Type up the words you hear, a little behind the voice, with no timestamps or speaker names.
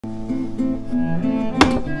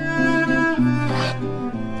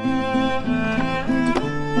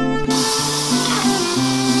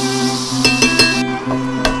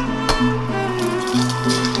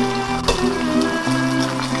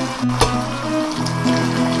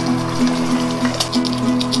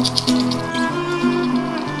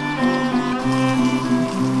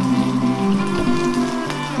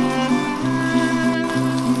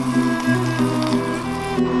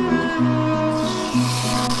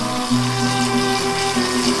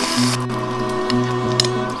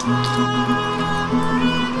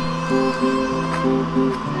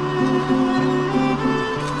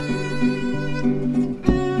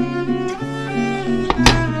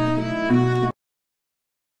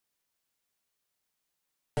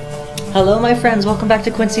Hello my friends, welcome back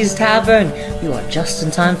to Quincy's Tavern. You are just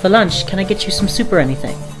in time for lunch. Can I get you some soup or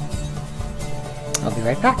anything? I'll be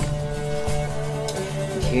right back.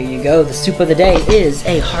 Here you go, the soup of the day is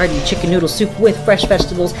a hearty chicken noodle soup with fresh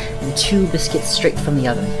vegetables and 2 biscuits straight from the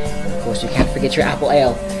oven. And of course you can't forget your apple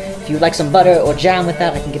ale. If you'd like some butter or jam with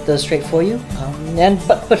that, I can get those straight for you.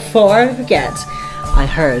 But before I forget, I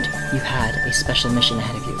heard you had a special mission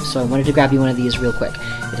ahead of you, so I wanted to grab you one of these real quick.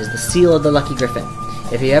 It is the Seal of the Lucky Griffin.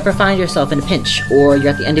 If you ever find yourself in a pinch, or you're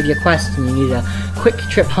at the end of your quest and you need a quick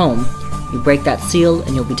trip home, you break that seal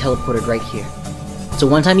and you'll be teleported right here. It's a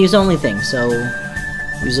one-time use only thing, so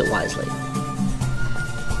use it wisely.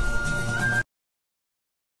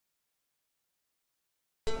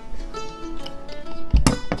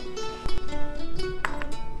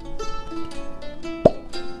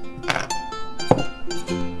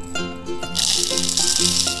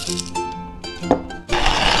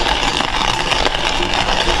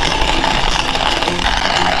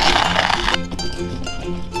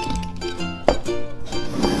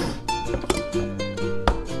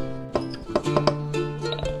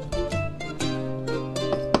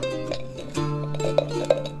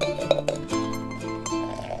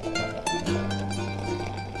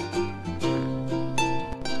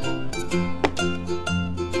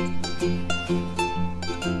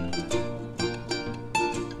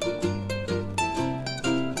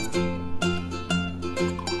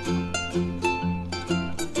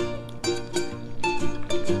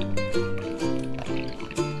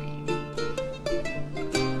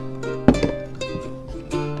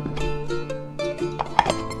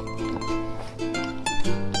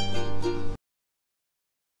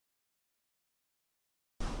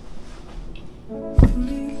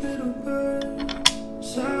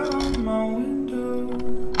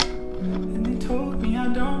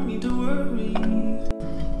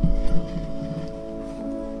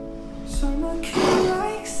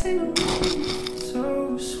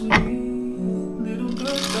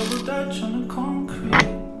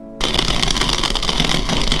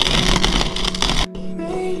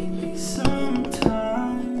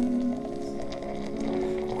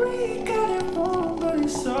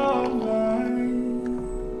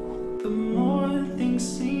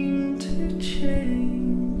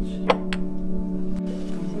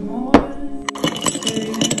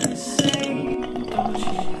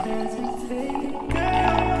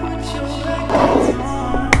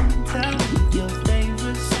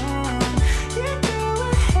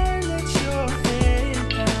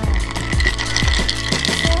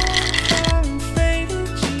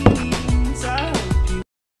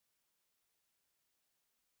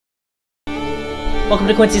 Welcome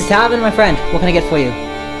to Quincy's Tavern, my friend. What can I get for you?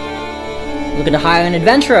 Looking to hire an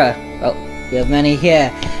adventurer? Well, we have many here.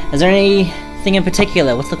 Is there anything in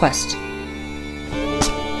particular? What's the quest?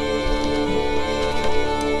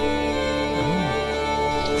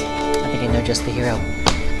 I think I know just the hero.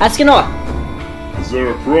 Askinor! Is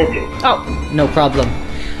there a problem? Oh, no problem.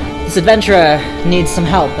 This adventurer needs some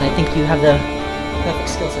help, and I think you have the perfect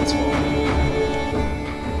skill sets for it.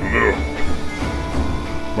 Hello.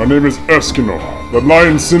 My name is Eskinor, the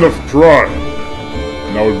Lion Sin of Pride,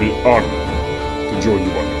 and I would be honored to join you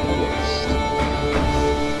on your quest.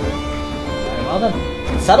 Very well then.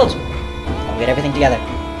 It's settled. I'll get everything together.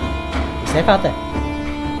 Be safe out there.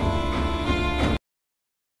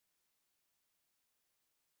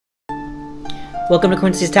 Welcome to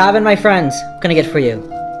Quincy's Tavern, my friends. What can I get for you?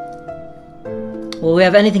 Well, we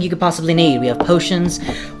have anything you could possibly need. We have potions,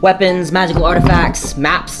 weapons, magical artifacts,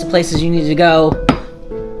 maps to places you need to go.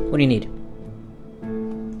 What do you need?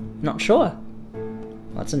 Not sure.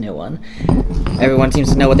 Well, that's a new one. Everyone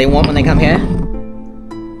seems to know what they want when they come here.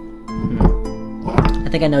 I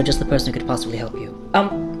think I know just the person who could possibly help you.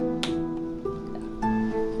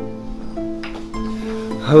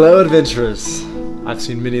 Hello, adventurers. I've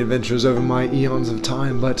seen many adventures over my eons of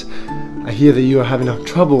time, but I hear that you are having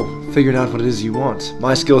trouble figuring out what it is you want.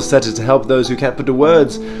 My skill set is to help those who can't put to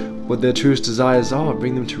words what their truest desires are,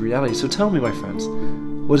 bring them to reality. So tell me, my friends,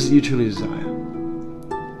 what is it you truly desire?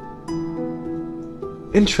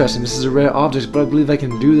 Interesting, this is a rare object, but I believe I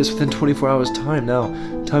can do this within 24 hours time. Now,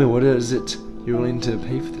 tell me, what is it you're willing to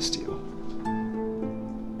pay for this deal?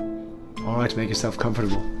 Alright, make yourself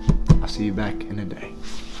comfortable. I'll see you back in a day.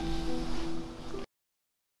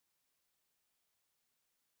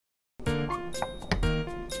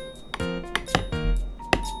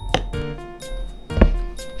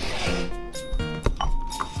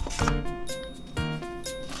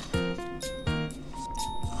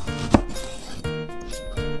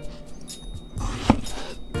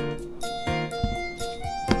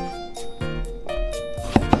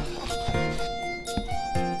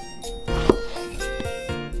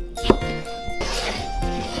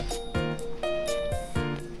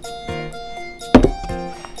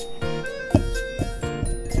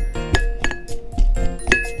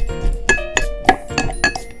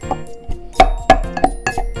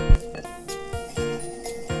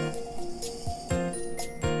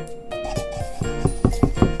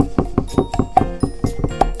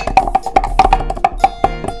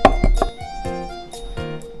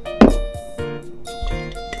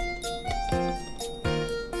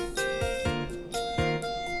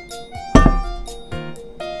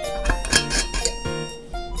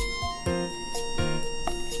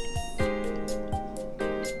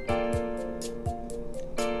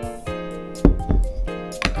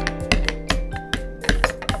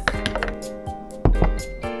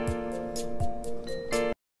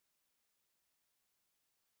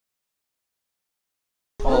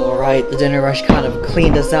 The dinner rush kind of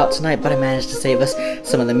cleaned us out tonight, but I managed to save us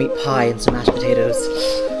some of the meat pie and some mashed potatoes.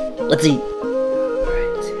 Let's eat.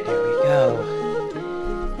 Alright, here we go.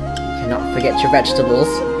 Cannot forget your vegetables.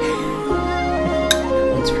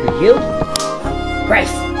 That one's for you.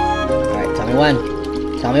 Grace! Alright, tell me when.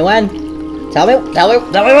 Tell me when. Tell me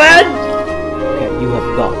when! Okay, you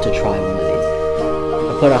have got to try one of these.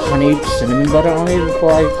 I put a honey cinnamon butter on these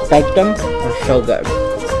before I bake them. They're so good.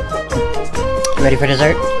 Ready for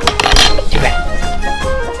dessert? Too bad.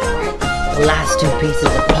 The last 2 pieces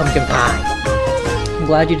of pumpkin pie. I'm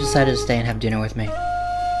glad you decided to stay and have dinner with me.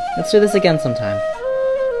 Let's do this again sometime.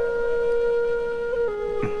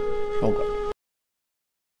 Oh, good.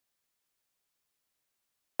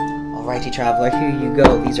 Alrighty, traveler, here you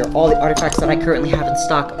go. These are all the artifacts that I currently have in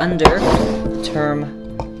stock under the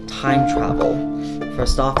term time travel.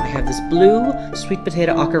 First off, I have this blue sweet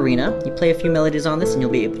potato ocarina. You play a few melodies on this and you'll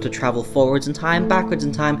be able to travel forwards in time, backwards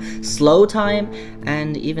in time, slow time,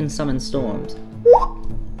 and even summon storms.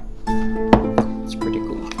 It's pretty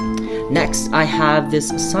cool. Next, I have this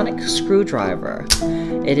sonic screwdriver.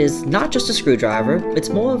 It is not just a screwdriver, it's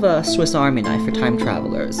more of a Swiss Army knife for time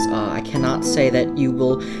travelers. I cannot say that you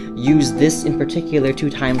will use this in particular to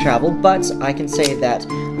time travel, but I can say that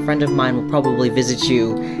a friend of mine will probably visit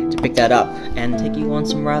you to pick that up and take you on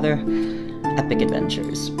some rather epic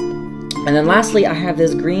adventures. And then lastly, I have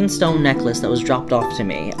this green stone necklace that was dropped off to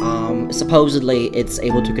me. Supposedly, it's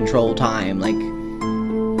able to control time, like,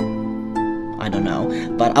 I don't know.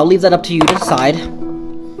 But I'll leave that up to you to decide.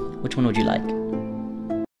 Which one would you like?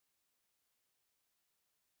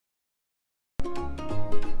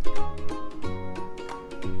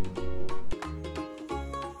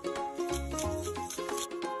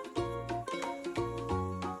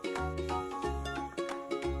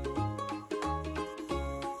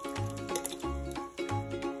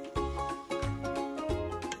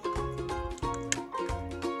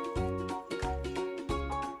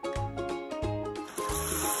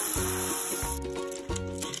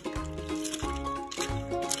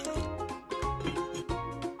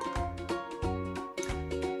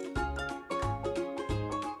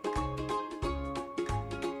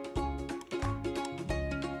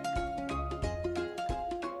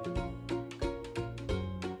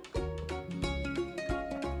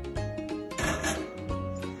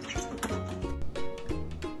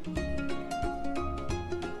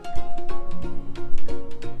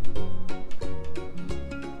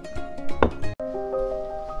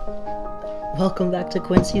 Welcome back to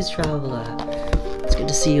Quincy's Traveler. It's good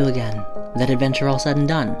to see you again. That adventure all said and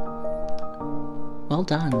done. Well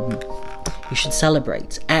done. You should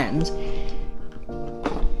celebrate, and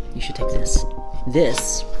you should take this.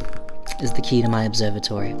 This is the key to my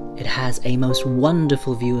observatory. It has a most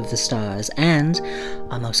wonderful view of the stars and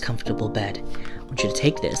a most comfortable bed. I want you to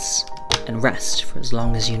take this and rest for as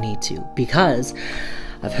long as you need to, because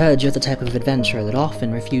I've heard you're the type of adventurer that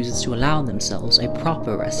often refuses to allow themselves a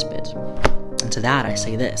proper respite. And to that I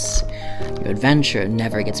say this: your adventure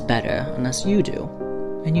never gets better unless you do,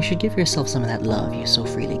 and you should give yourself some of that love you so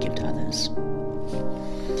freely give to others.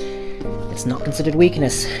 It's not considered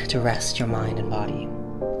weakness to rest your mind and body.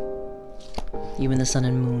 Even the sun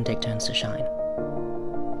and moon take turns to shine.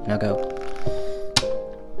 Now go.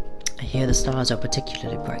 I hear the stars are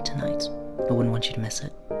particularly bright tonight. I wouldn't want you to miss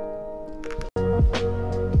it.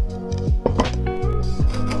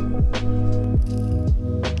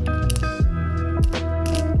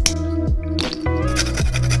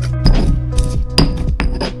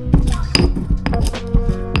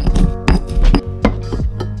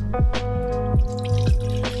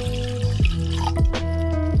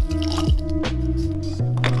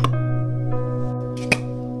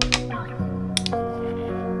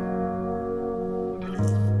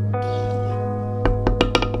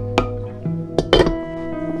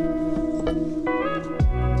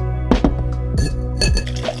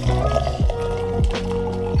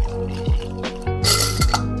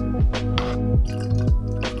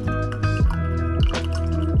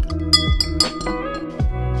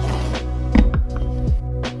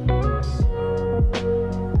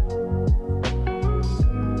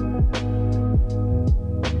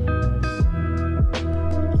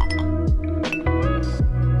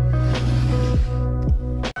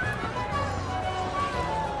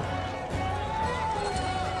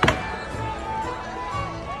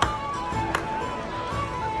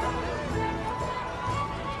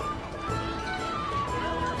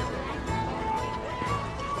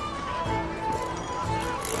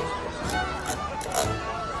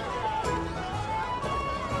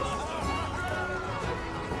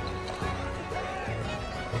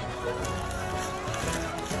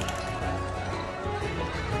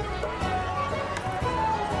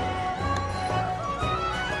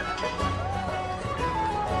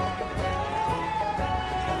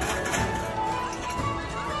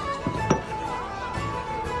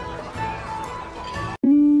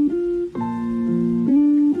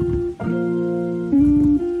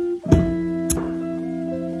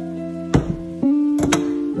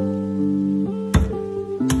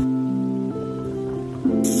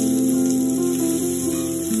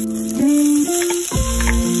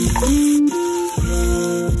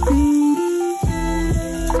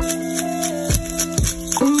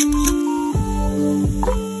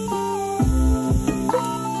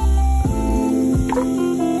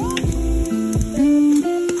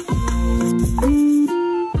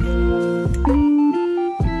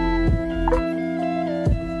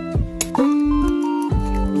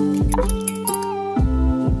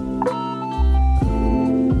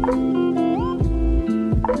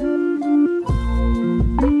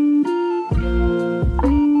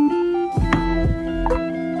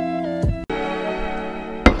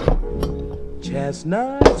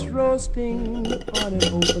 chestnuts roasting on an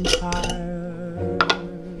open fire,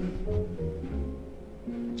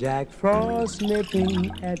 Jack Frost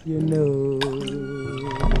nipping at your nose,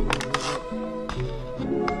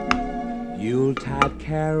 Yuletide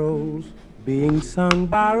carols being sung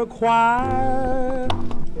by a choir,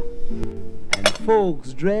 and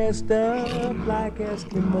folks dressed up like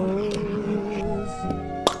Eskimos.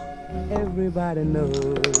 Everybody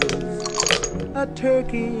knows a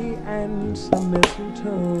turkey and some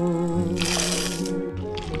mistletoe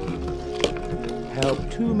help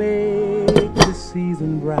to make the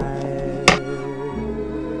season bright.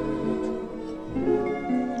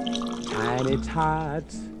 Tiny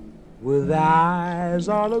tots with eyes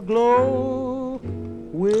all aglow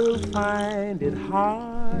will find it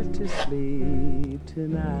hard to sleep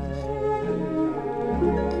tonight.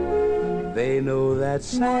 They know that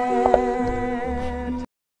Santa